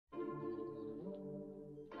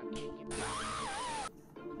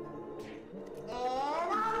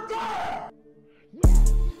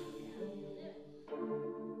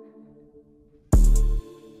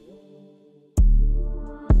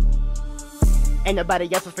Ain't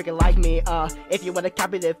nobody else will freaking like me, if you wanna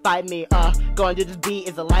copy then fight me, going to this beat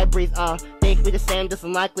is a light breeze, think we the same, just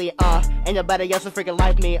unlikely, ain't nobody else will freaking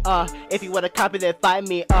like me, if you wanna copy then fight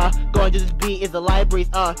me, going to this beat is a light breeze,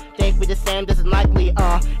 think we the same, just unlikely,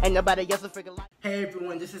 ain't nobody else will freaking like. Hey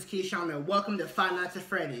everyone, this is Keyshawn and welcome to Five Nights at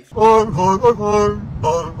Freddy's.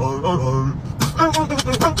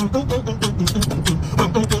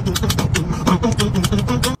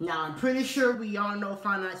 Now, I'm pretty sure we all know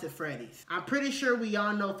Five Nights at Freddy's. I'm pretty sure we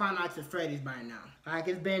all know Five Nights at Freddy's by now. Like,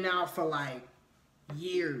 it's been out for, like,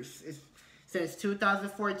 years. Since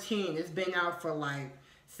 2014. It's been out for, like,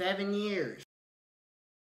 7 years.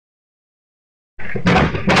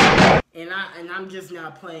 And I'm just now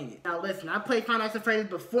playing it. Now, listen, I played Five Nights at Freddy's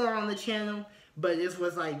before on the channel, but this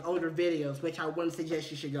was, like, older videos, which I wouldn't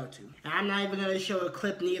suggest you should go to. And I'm not even going to show a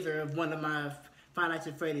clip neither of one of my Five Nights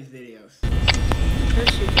at Freddy's videos.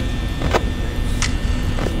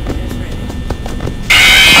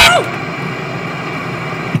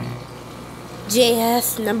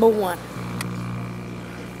 JS number 1.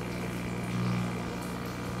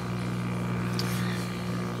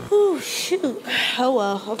 Oh shoot. Oh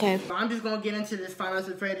well, okay. I'm just gonna get into this Five Nights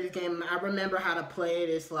at Freddy's game. I remember how to play it.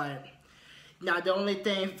 It's like, now the only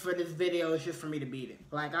thing for this video is just for me to beat it.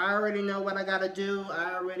 Like, I already know what I gotta do.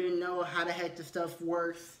 I already know how the heck the stuff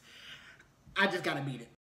works. I just gotta beat it.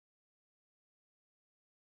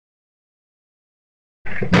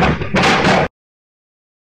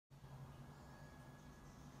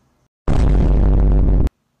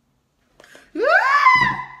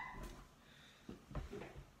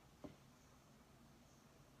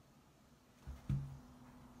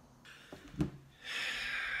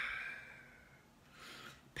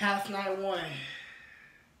 Past night 1.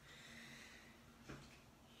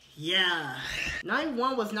 Yeah. Night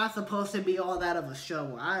 1 was not supposed to be all that of a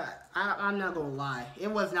struggle. I'm not gonna lie. It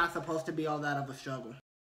was not supposed to be all that of a struggle.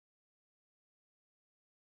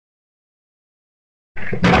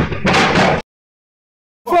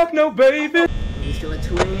 Fuck no, baby! We still at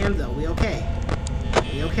 2 a.m. though. We okay.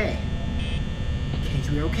 We okay. Cage,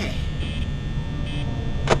 we okay.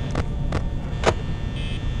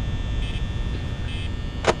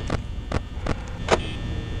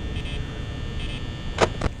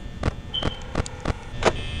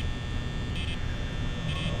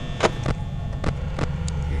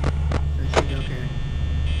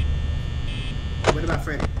 What about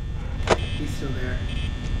Freddy? He's still there.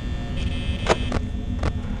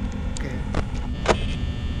 Okay.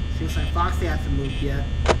 Seems like Foxy hasn't moved yet.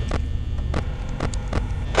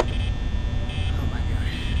 Oh my god.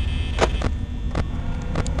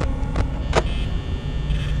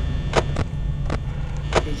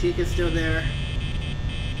 Okay, Chica's still there.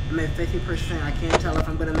 I'm at 50%. I can't tell if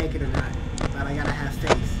I'm gonna make it or not. But I gotta have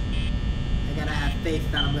faith. I gotta have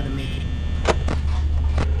faith that I'm gonna make it.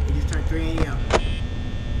 It just turned 3 a.m.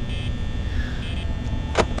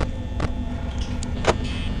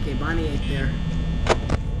 Okay, Bonnie ain't there.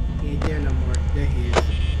 He ain't there no more. There he is.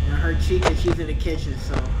 And I heard Chica, she's in the kitchen,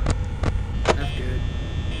 so that's good.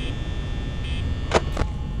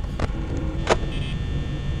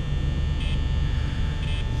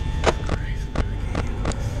 Jesus Christ, I can't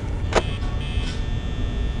handle this.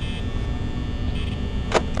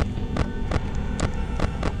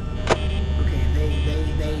 Okay, they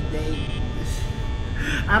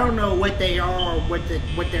I don't know what they are or what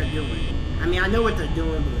they're doing. I mean, I know what they're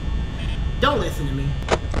doing, but don't listen to me.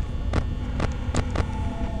 But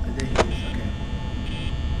there he is, okay.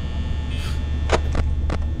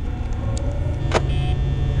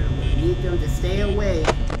 I'm gonna need them to stay away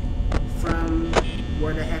from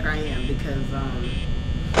where the heck I am because I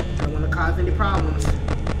don't want to cause any problems. I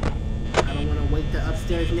don't want to wake the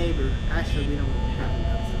upstairs neighbor. Actually, we don't have an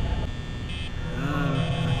upstairs.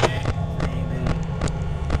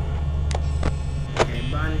 Okay,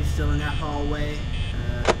 Bonnie's still in that hallway.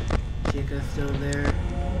 Chica's still there.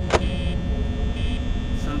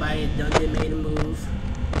 Somebody done made a move.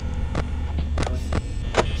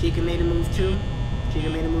 Chica made a move too. Chica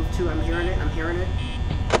made a move too. I'm hearing it. I'm hearing it.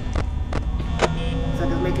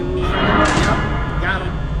 Sucker's making moves. Yep. Got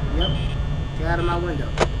him. Yep. Get out of my window.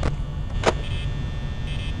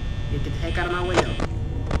 Get the heck out of my window.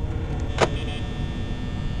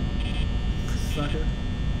 Sucker.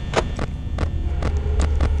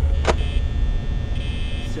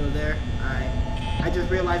 Still there? Alright. I just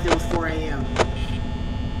realized it was 4 a.m.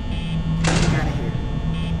 Get out of here.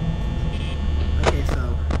 Okay,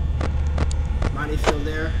 so Bonnie's still there.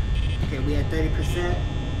 there. Okay, we at 30%.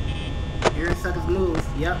 Aaron Suckers move.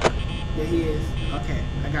 Yep. There he is. Okay,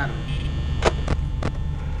 I got him.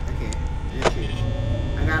 Okay, there she is.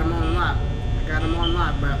 I got him on lock. I got him on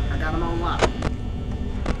lock, bro. I got him on lock.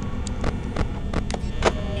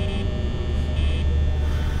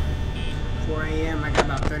 I got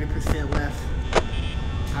about 30% left.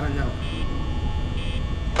 I don't know.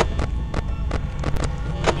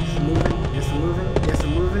 There's some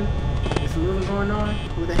moving going on.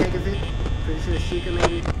 Who the heck is it? Pretty sure it's Sheikah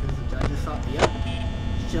maybe. I just saw, yep.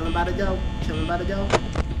 She's chilling by the door. Chilling by the door.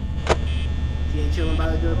 She ain't chilling by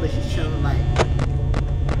the door, but she's chilling like,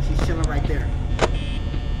 she's chilling right there.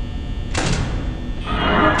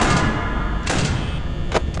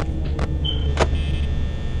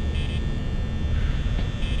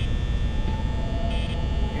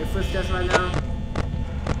 Footsteps right now.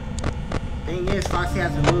 Thing is, Foxy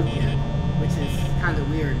hasn't moved yet, which is kind of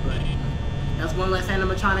weird, but that's one less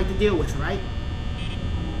animatronic to deal with, right?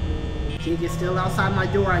 She's still outside my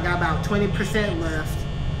door. I got about 20% left.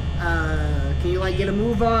 Can you like get a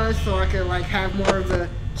move on so I can like have more of a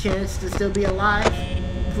chance to still be alive,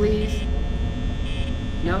 please?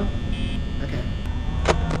 No? Okay.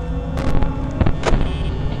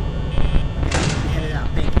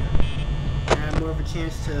 More of a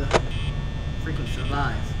chance to freaking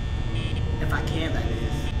survive. If I can, that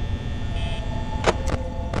is.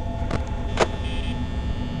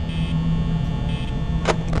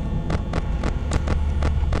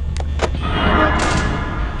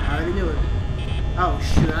 I already knew it. Oh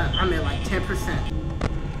shoot, I'm at like 10%.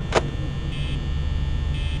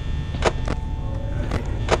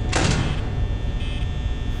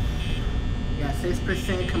 We got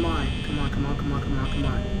 6%, come on. Come on.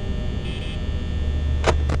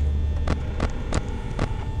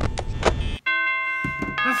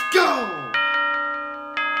 Let's go!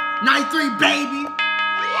 Night 3, baby!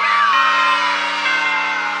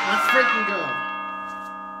 Let's freaking go.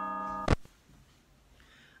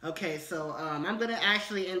 Okay, so I'm gonna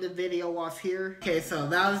actually end the video off here. Okay, so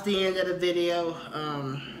that was the end of the video.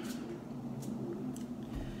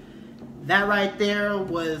 That right there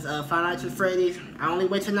was Five Nights at Freddy's. I only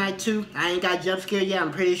went to night 2. I ain't got jump scared yet.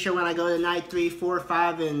 I'm pretty sure when I go to night 3, 4,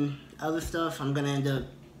 5, and other stuff, I'm gonna end up.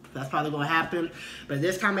 That's probably gonna happen, but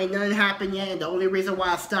this time ain't nothing happened yet. And the only reason why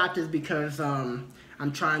I stopped is because I'm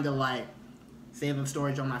trying to like save up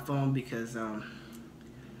storage on my phone because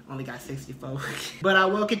only got 64. But I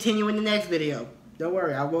will continue in the next video. Don't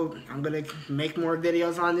worry, I'm gonna make more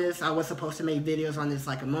videos on this. I was supposed to make videos on this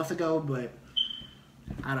like a month ago, but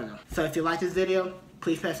I don't know. So if you like this video,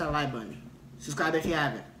 please press that like button. Subscribe if you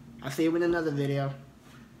haven't. I'll see you in another video.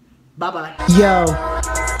 Bye-bye. Yo,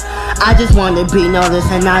 I just wanna be noticed,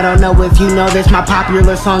 and I don't know if you know this. My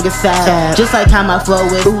popular song is sad, just like how my flow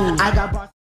is. I got